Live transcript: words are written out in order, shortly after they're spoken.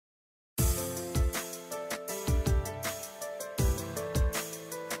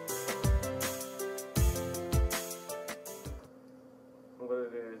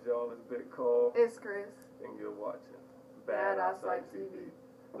Granddaddycarl. It's Chris. And you're watching Bad Outside TV.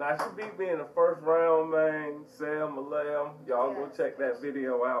 Now, she beat me in the first round, man. Sam Malam. Y'all go check that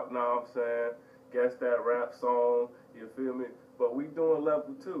video out, know what I'm saying? Guess that rap song, you feel me? But we doing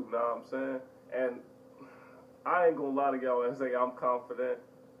level 2, know what I'm saying? And I ain't gonna lie to y'all and say I'm confident,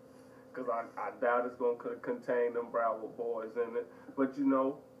 because I doubt it's gonna contain them Broward boys in it. But you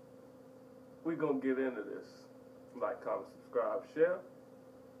know, we gonna get into this. Like, comment, subscribe, share.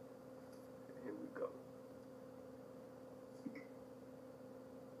 Here we go.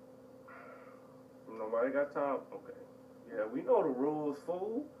 Nobody got time? Okay. Yeah, we know the rules,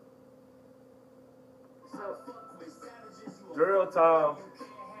 fool. So, drill time.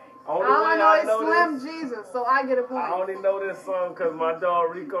 All I know is Slim Jesus, so I get a point. I only know this song because my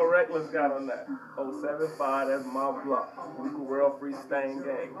dog Rico Reckless got on that. 075, that's my block. Rico World Free Stain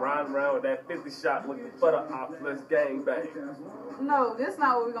Gang. Riding around with that 50 shot looking for the opless gang bang. No, this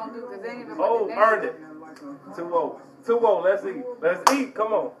not what we're going to do because they ain't even earned it. 2-0. 2-0, let's eat. Let's eat,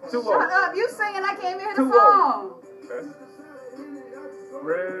 come on. 2-0. Shut up, you singing, I can't even hear the song.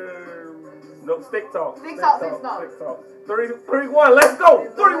 No, stick talk. Stick talk. 3-1, let's go.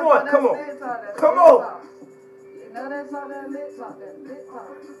 3-1, come on. Come on. You know that's all that lit talk,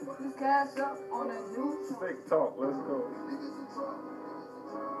 You cash up on the juice. Stick talk, let's go.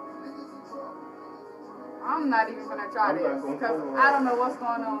 I'm not even going to try this because I don't know what's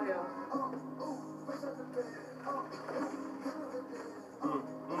going on here.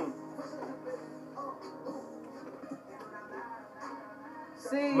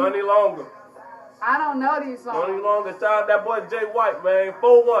 See, Money Longer. I don't know these songs. Money Longer. Shout out that boy Jay White, man.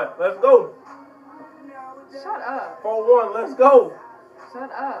 4-1. Let's go. Shut up. 4-1. Let's go.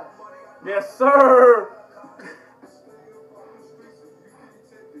 Shut up. Yes, sir.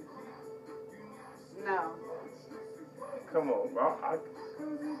 No. Come on, bro.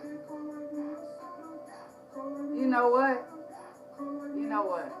 You know what? You know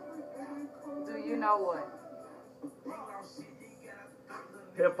what? Do you know what?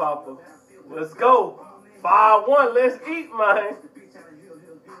 Hip hopper. Let's go. 5-1. Let's eat, man.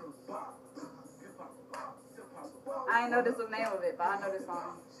 I ain't know this was the name of it, but I know this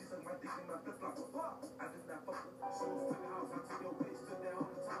song.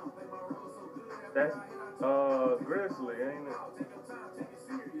 That's Grizzly, ain't it?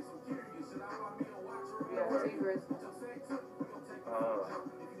 Yeah, T Grizzly.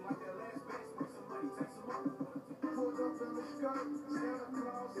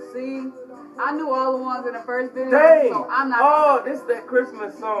 See, I knew all the ones in the first video, so I'm not. Oh, this that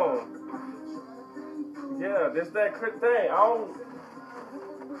Christmas song. Yeah, this that thing. I don't.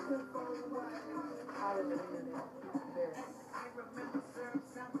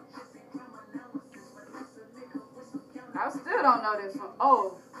 I still don't know this one.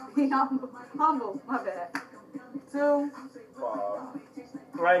 Oh, he humble. My bad. 2.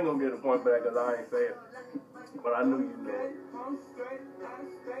 I ain't gonna get a point back because I ain't say it. But I knew you knew it.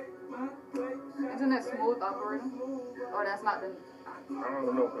 Isn't that Smooth Operator? Or that's not the... I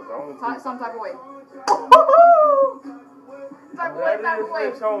don't know because I don't... Some type of way. Type of way.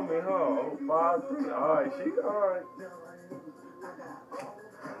 Bitch on me, huh? 5-3. Alright, she alright.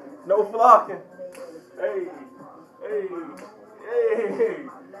 No flocking. Hey.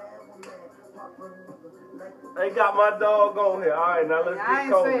 They got my dog on here. Alright, now let's I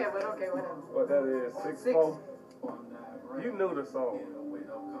ain't say it, but okay, whatever. What that is? 6-4. You knew the song.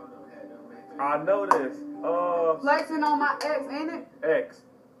 I know this. Flexing on my ex, ain't it? X.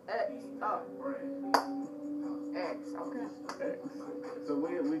 Oh. X, okay. X. So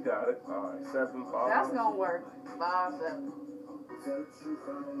we got it. Alright, 7-5. That's gonna work. 5-7.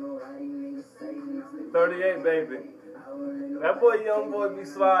 38, baby. That boy, young boy, be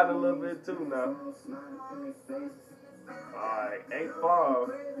sliding a little bit too now. Alright, 8-5.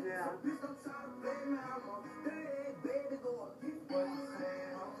 Yeah.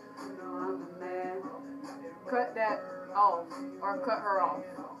 I'm mad. Cut that off. Or cut her off.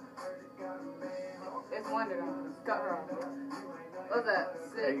 It's one of them. Cut her off. What's that?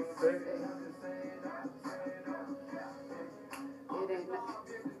 6. 8-6. It ain't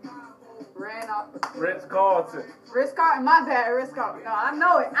ran off. Ritz Carlton. Ritz Carlton, my bad, Ritz Carlton. No, I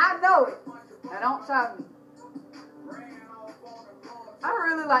know it. Now don't try me. I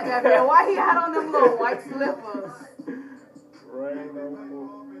really like that man. Why he had on them little white slippers?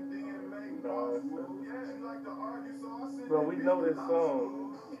 Bro, we know this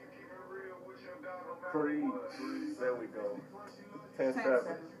song. Preach. There we go.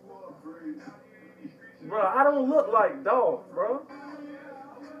 10-7. Bro, I don't look like Dolph, bro.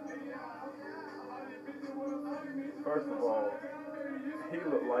 First of all, He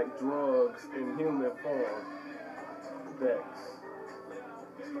looked like drugs in human form. Dex.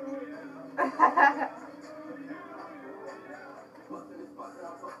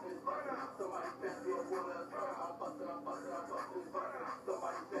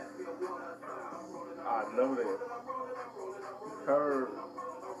 I know this. Her.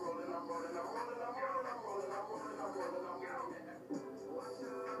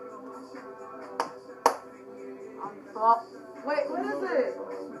 Wait, what is it?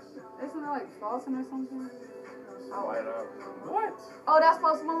 Isn't it like Flossin or something? Oh. What? Oh, that's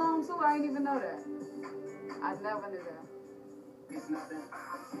Post Malone too? I didn't even know that. I never knew that.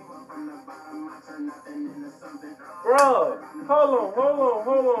 Bro, hold on,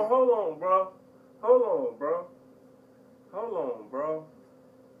 bro. Hold on, bro.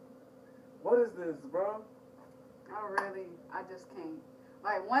 What is this, bro? I just can't.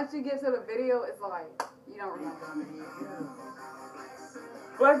 Like, once you get to the video, it's like, you don't remember.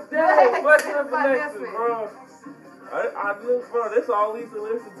 What's that? What's the connection, bro? I just, bro, this all we used to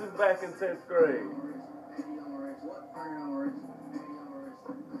listen to back in 10th grade.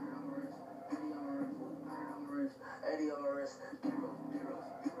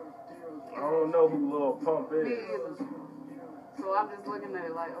 I don't know who Lil Pump is. Me either. So I'm just looking at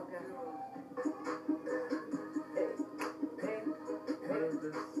it like, okay.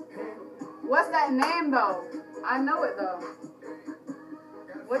 What's that name though? I know it though.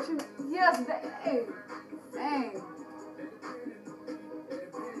 What you? Yes, dang.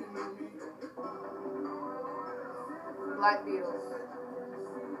 Black Beatles.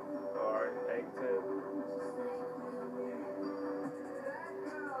 Alright, 8-10.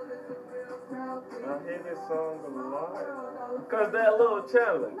 I hear this song a lot. Cause that little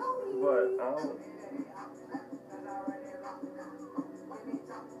challenge. But I don't.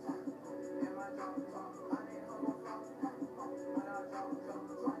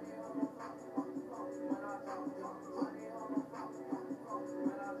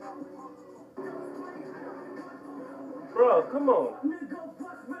 Bro, come on.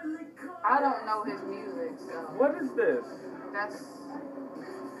 I don't know his music, so. What is this? That's.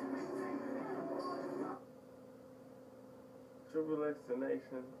 Triple X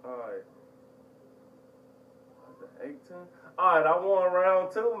Nation. Alright. 18? Alright, I won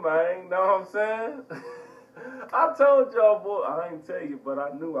round 2, man. Know what I'm saying? I told y'all, boy. I ain't tell you, but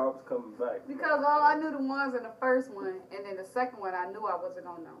I knew I was coming back. Because all I knew the ones in the first one, and then the second one, I knew I wasn't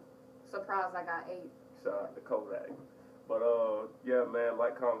gonna know. Surprised I got 8. Shout out to Kodak. But, yeah, man,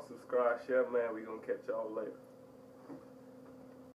 like, comment, subscribe, share, man. We gonna catch y'all later.